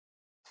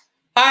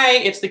Hi,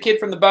 it's the kid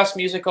from the bus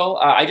musical.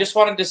 I just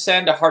wanted to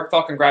send a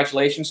heartfelt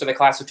congratulations to the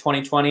class of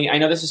 2020. I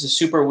know this is a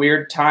super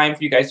weird time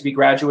for you guys to be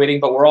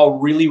graduating, but we're all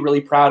really, really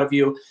proud of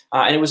you.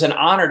 And it was an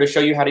honor to show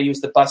you how to use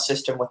the bus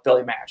system with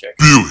Billy Magic.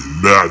 Billy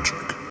Magic.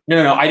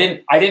 No, I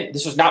didn't.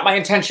 This was not my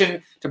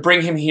intention to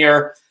bring him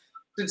here.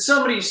 Did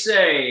somebody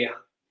say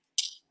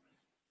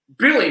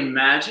Billy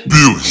Magic?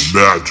 Billy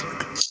Magic.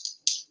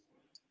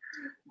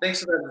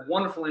 Thanks for that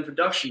wonderful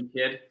introduction,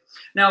 kid.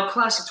 Now,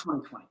 class of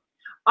 2020,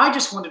 I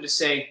just wanted to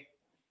say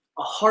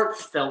a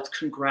heartfelt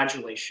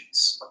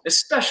congratulations,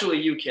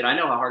 especially you, kid. I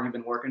know how hard you've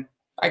been working.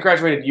 I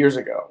graduated years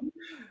ago.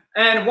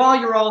 And while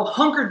you're all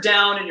hunkered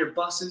down in your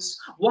buses,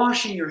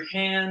 washing your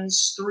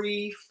hands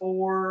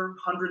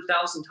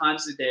 300,000-400,000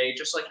 times a day,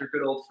 just like your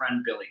good old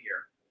friend Billy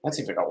here. That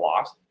seems like a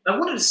lot. I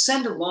wanted to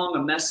send along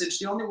a message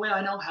the only way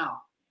I know how.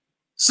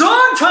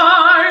 Song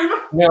time!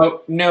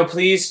 No,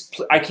 please.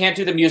 I can't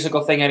do the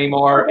musical thing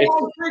anymore.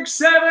 6,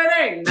 7,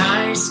 8.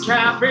 Nice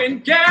cap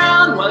and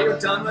gown. Well, you're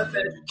done with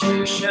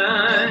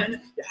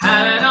education. You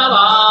had it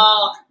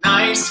all.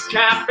 Nice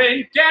cap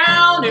and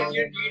gown. If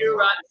you need to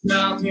write it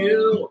down,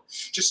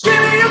 just give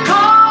me a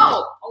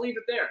call. I'll leave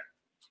it there.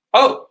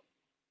 Oh,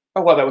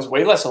 well, that was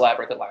way less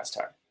elaborate than last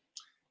time.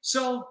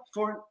 So,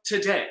 for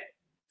today,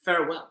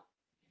 farewell.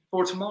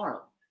 For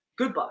tomorrow,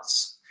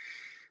 goodbyes.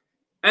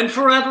 And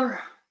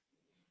forever,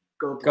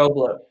 go blue. Go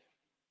blue. Do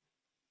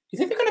you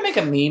think they're going to make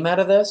a meme out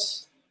of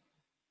this?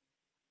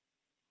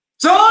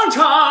 Song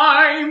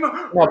time!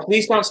 No,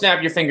 please don't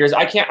snap your fingers.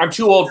 I can't. I'm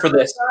too old for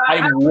this.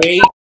 I'm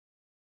way